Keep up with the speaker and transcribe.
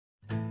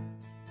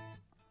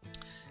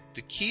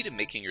The key to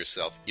making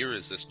yourself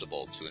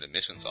irresistible to an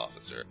admissions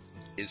officer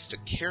is to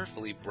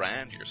carefully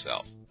brand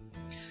yourself.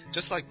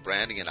 Just like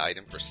branding an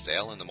item for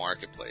sale in the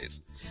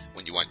marketplace,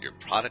 when you want your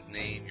product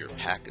name, your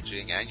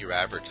packaging, and your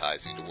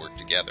advertising to work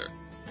together,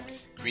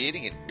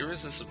 creating an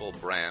irresistible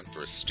brand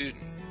for a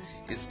student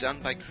is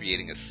done by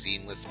creating a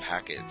seamless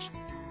package.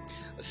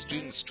 A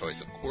student's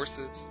choice of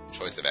courses,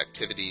 choice of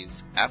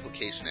activities,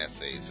 application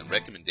essays, and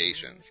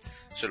recommendations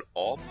should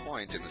all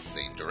point in the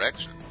same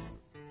direction.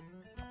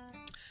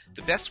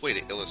 The best way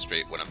to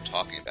illustrate what I'm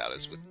talking about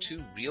is with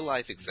two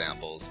real-life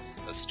examples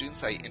of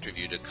students I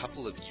interviewed a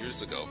couple of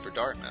years ago for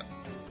Dartmouth.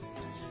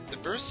 The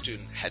first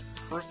student had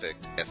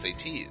perfect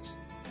SATs,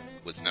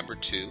 was number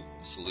 2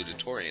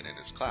 salutatorian in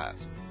his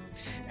class,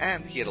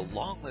 and he had a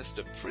long list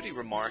of pretty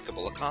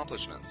remarkable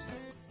accomplishments.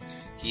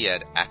 He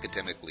had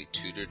academically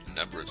tutored a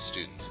number of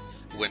students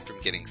who went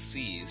from getting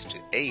C's to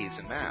A's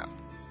in math.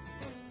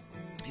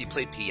 He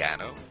played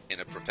piano in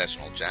a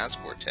professional jazz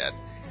quartet,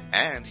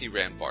 and he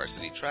ran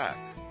varsity track.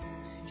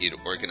 He had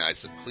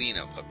organized the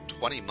cleanup of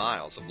 20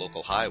 miles of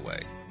local highway.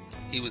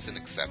 He was an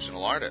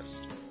exceptional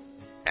artist.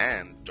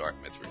 And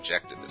Dartmouth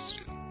rejected this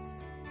student.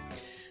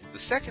 The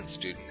second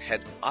student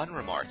had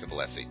unremarkable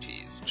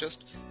SATs,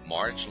 just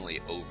marginally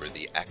over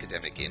the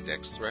academic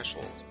index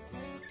threshold.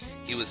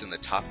 He was in the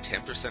top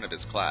 10% of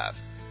his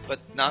class, but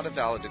not a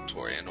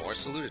valedictorian or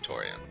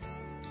salutatorian.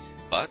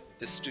 But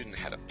this student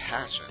had a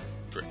passion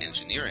for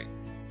engineering.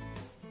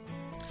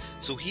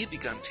 So he had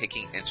begun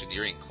taking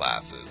engineering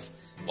classes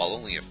while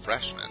only a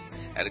freshman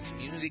at a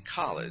community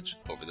college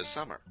over the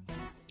summer.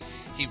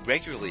 He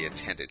regularly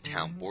attended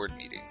town board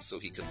meetings so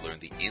he could learn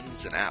the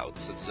ins and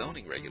outs of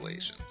zoning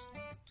regulations.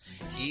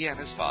 He and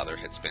his father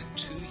had spent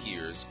 2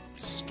 years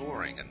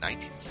restoring a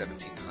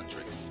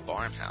 1700s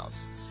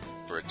farmhouse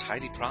for a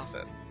tidy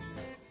profit.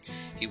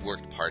 He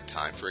worked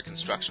part-time for a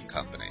construction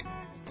company.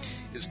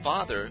 His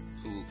father,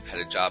 who had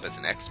a job as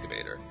an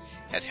excavator,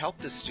 had helped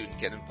this student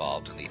get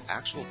involved in the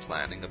actual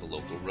planning of a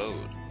local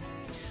road.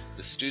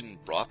 The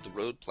student brought the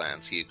road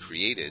plans he had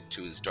created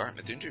to his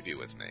Dartmouth interview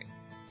with me.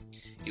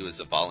 He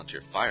was a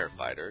volunteer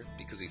firefighter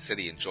because he said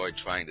he enjoyed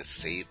trying to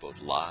save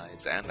both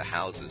lives and the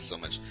houses so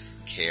much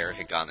care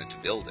had gone into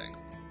building.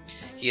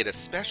 He had a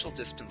special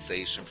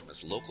dispensation from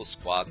his local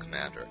squad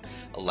commander,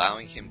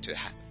 allowing him to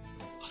have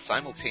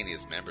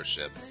simultaneous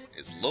membership in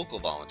his local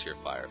volunteer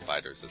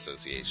firefighters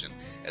association,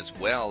 as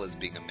well as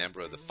being a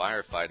member of the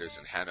firefighters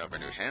in Hanover,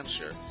 New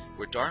Hampshire,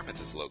 where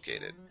Dartmouth is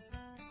located.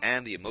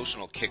 And the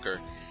emotional kicker,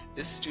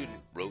 this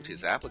student wrote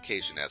his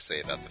application essay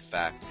about the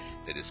fact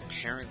that his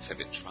parents had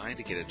been trying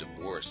to get a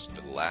divorce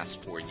for the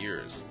last 4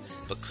 years,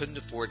 but couldn't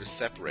afford to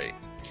separate.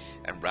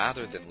 And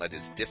rather than let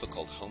his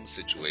difficult home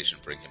situation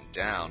bring him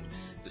down,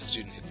 the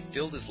student had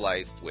filled his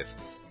life with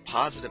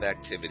positive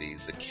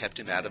activities that kept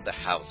him out of the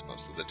house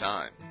most of the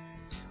time.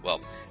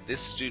 Well,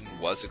 this student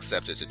was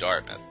accepted to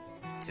Dartmouth.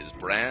 His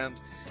brand,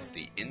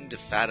 the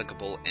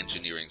indefatigable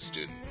engineering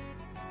student.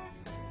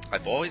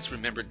 I've always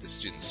remembered the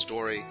student's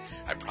story,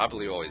 I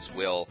probably always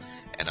will,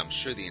 and I'm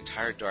sure the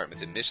entire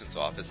Dartmouth admissions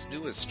office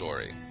knew his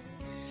story.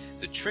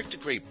 The trick to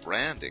great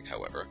branding,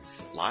 however,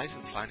 lies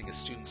in finding a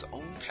student's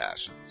own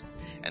passions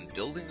and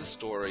building the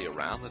story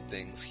around the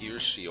things he or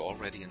she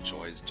already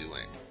enjoys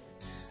doing.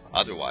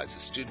 Otherwise, a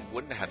student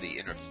wouldn't have the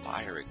inner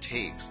fire it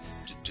takes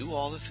to do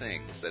all the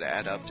things that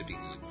add up to being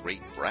a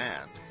great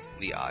brand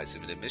in the eyes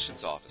of an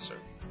admissions officer.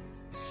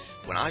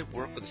 When I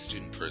work with a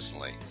student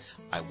personally,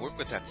 I work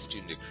with that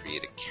student to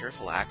create a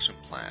careful action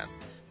plan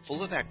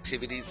full of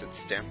activities that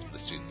stem from the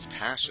student's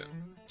passion,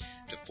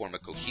 to form a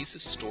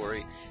cohesive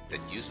story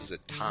that uses the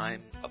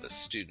time of a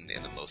student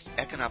in the most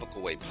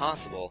economical way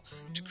possible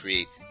to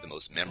create the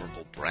most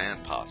memorable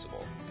brand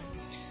possible.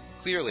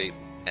 Clearly,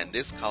 and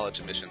this college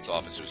admissions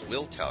officers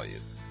will tell you,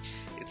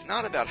 it's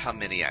not about how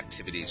many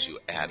activities you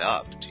add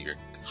up to your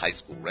high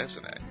school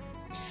resume.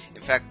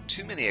 In fact,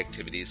 too many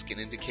activities can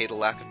indicate a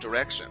lack of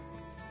direction.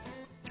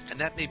 And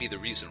that may be the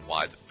reason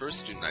why the first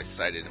student I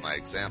cited in my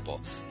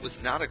example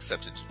was not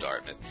accepted to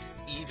Dartmouth,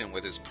 even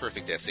with his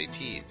perfect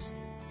SATs.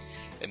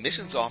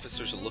 Admissions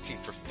officers are looking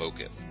for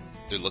focus,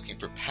 they're looking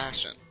for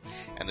passion,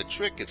 and the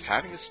trick is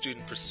having a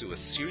student pursue a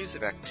series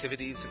of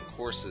activities and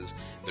courses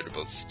that are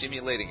both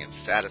stimulating and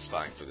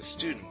satisfying for the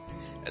student,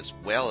 as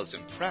well as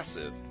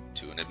impressive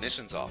to an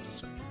admissions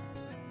officer.